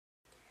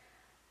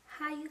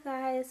Hi you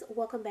guys,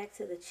 welcome back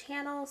to the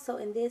channel. So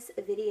in this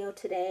video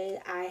today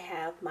I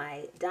have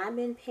my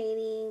diamond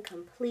painting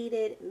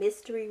completed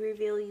mystery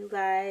reveal, you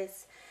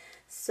guys.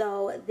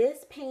 So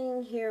this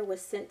painting here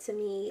was sent to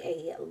me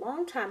a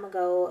long time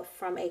ago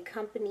from a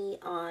company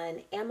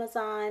on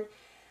Amazon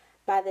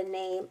by the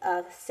name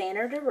of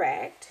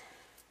SanerDirect.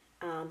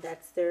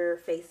 That's their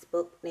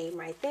Facebook name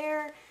right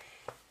there.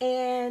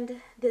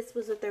 And this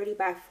was a 30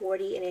 by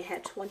 40 and it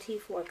had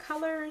 24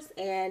 colors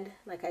and,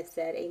 like I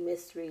said, a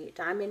mystery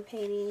diamond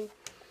painting.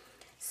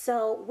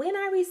 So when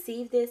I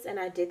received this and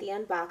I did the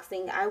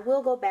unboxing, I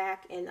will go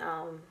back and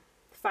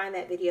find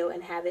that video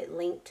and have it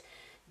linked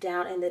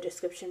down in the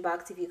description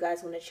box if you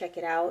guys want to check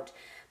it out.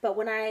 But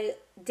when I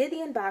did the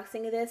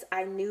unboxing of this,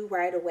 I knew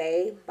right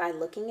away by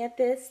looking at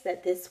this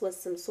that this was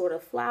some sort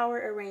of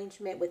flower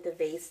arrangement with the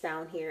vase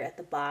down here at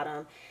the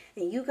bottom.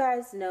 And you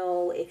guys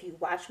know, if you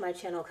watch my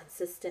channel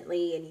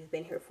consistently and you've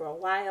been here for a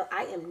while,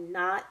 I am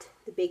not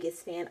the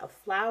biggest fan of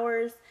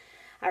flowers.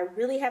 I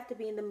really have to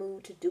be in the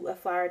mood to do a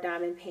flower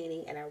diamond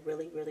painting, and I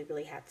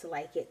really have to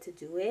like it to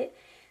do it.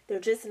 They're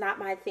just not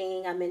my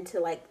thing. I'm into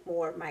like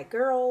more my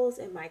girls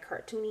and my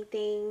cartoony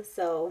things.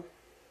 So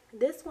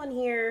this one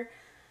here,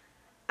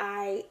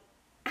 I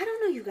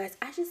don't know, you guys,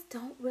 I just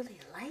don't really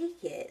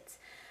like it.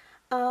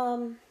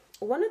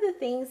 One of the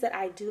things that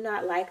I do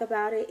not like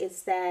about it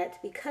is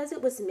that because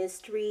it was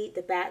mystery,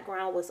 the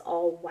background was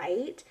all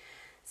white.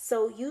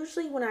 So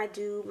usually when I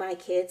do my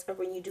kits, or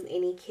when you do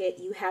any kit,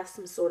 you have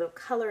some sort of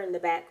color in the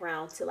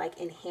background to like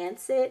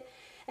enhance it.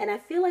 And I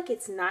feel like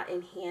it's not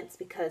enhanced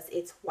because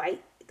it's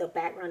white. The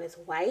background is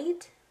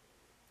white.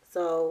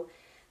 So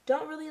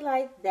don't really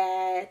like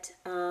that.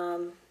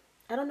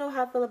 I don't know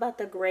how I feel about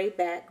the gray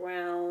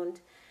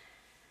background.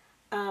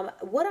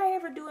 Would I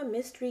ever do a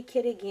mystery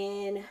kit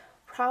again?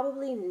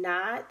 Probably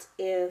not,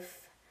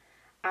 if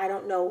I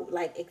don't know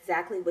like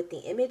exactly what the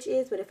image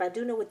is. But if I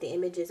do know what the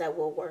image is, I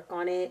will work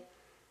on it.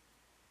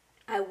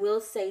 I will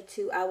say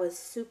too, I was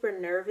super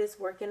nervous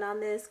working on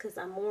this because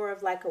I'm more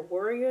of like a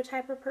worrier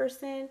type of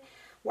person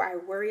where I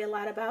worry a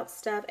lot about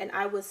stuff. And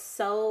I was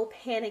so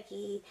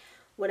panicky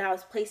when I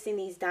was placing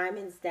these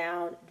diamonds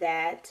down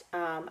that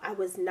I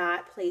was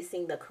not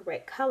placing the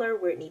correct color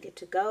where it needed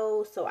to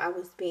go. So I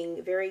was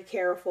being very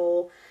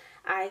careful.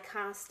 I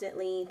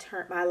constantly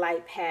turned my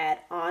light pad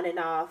on and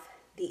off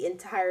the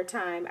entire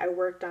time I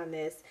worked on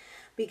this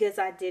because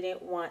I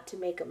didn't want to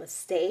make a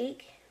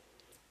mistake.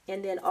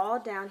 And then all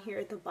down here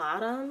at the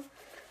bottom,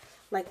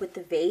 like with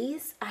the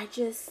vase, I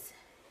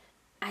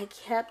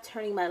kept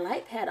turning my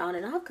light pad on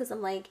and off because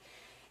I'm like,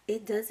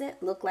 it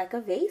doesn't look like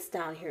a vase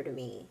down here to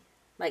me.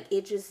 Like,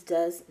 it just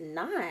does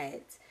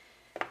not.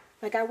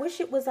 Like, I wish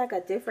it was like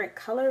a different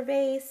color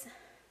vase.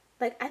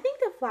 Like, I think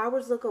the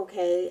flowers look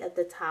okay at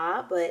the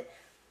top, but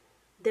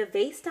the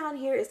vase down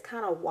here is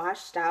kind of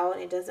washed out.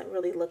 It doesn't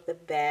really look the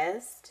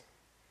best.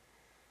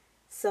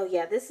 So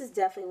yeah, this is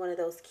definitely one of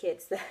those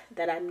kits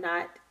that I'm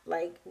not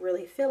like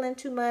really feeling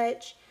too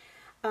much.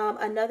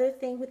 Another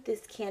thing with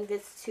this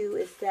canvas too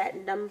is that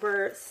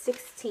number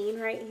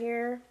 16 right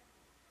here,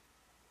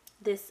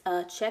 this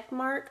check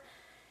mark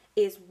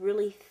is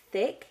really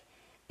thick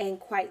and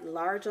quite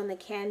large on the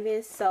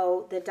canvas.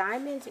 So the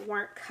diamonds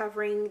weren't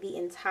covering the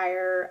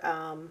entire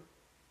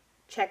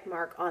check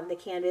mark on the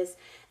canvas.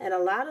 And a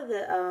lot of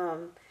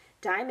the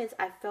diamonds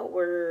I felt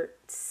were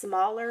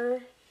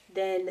smaller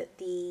than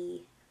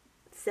the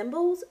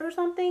symbols or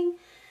something,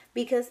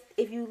 because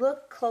if you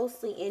look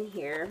closely in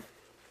here,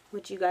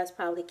 which you guys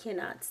probably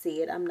cannot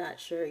see it, I'm not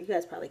sure, you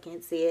guys probably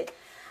can't see it,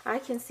 I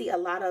can see a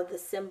lot of the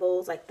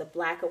symbols, like the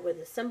black of where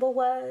the symbol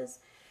was.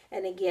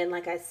 And again,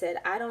 like I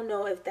said, I don't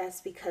know if that's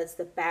because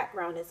the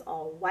background is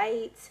all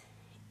white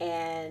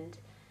and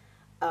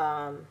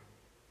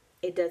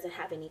it doesn't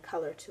have any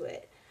color to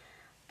it.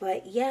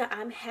 But yeah,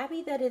 I'm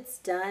happy that it's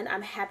done.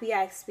 I'm happy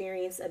I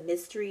experienced a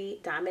mystery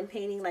diamond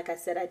painting. Like I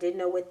said, I didn't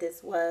know what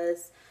this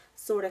was,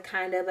 sort of,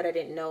 kind of, but I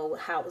didn't know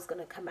how it was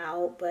going to come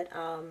out. But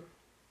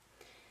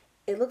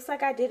it looks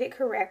like I did it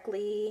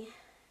correctly.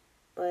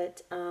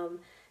 But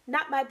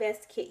not my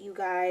best kit, you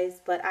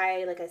guys. But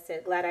like I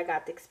said, glad I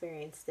got to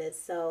experience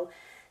this. So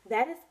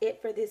that is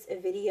it for this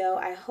video.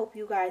 I hope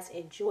you guys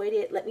enjoyed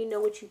it. Let me know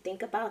what you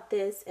think about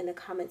this in the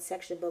comment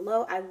section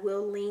below. I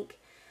will link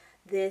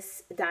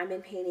this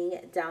diamond painting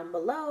down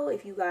below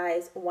if you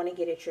guys want to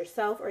get it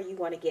yourself, or you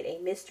want to get a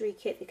mystery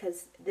kit,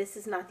 because this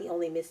is not the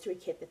only mystery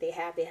kit that they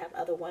have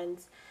other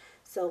ones.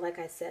 So like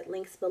I said,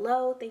 links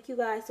below. Thank you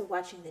guys for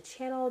watching the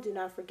channel. Do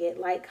not forget,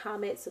 like,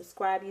 comment,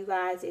 subscribe, you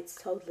guys. It's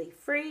totally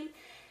free,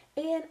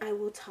 and I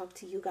will talk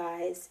to you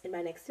guys in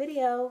my next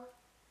video.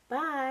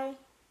 Bye.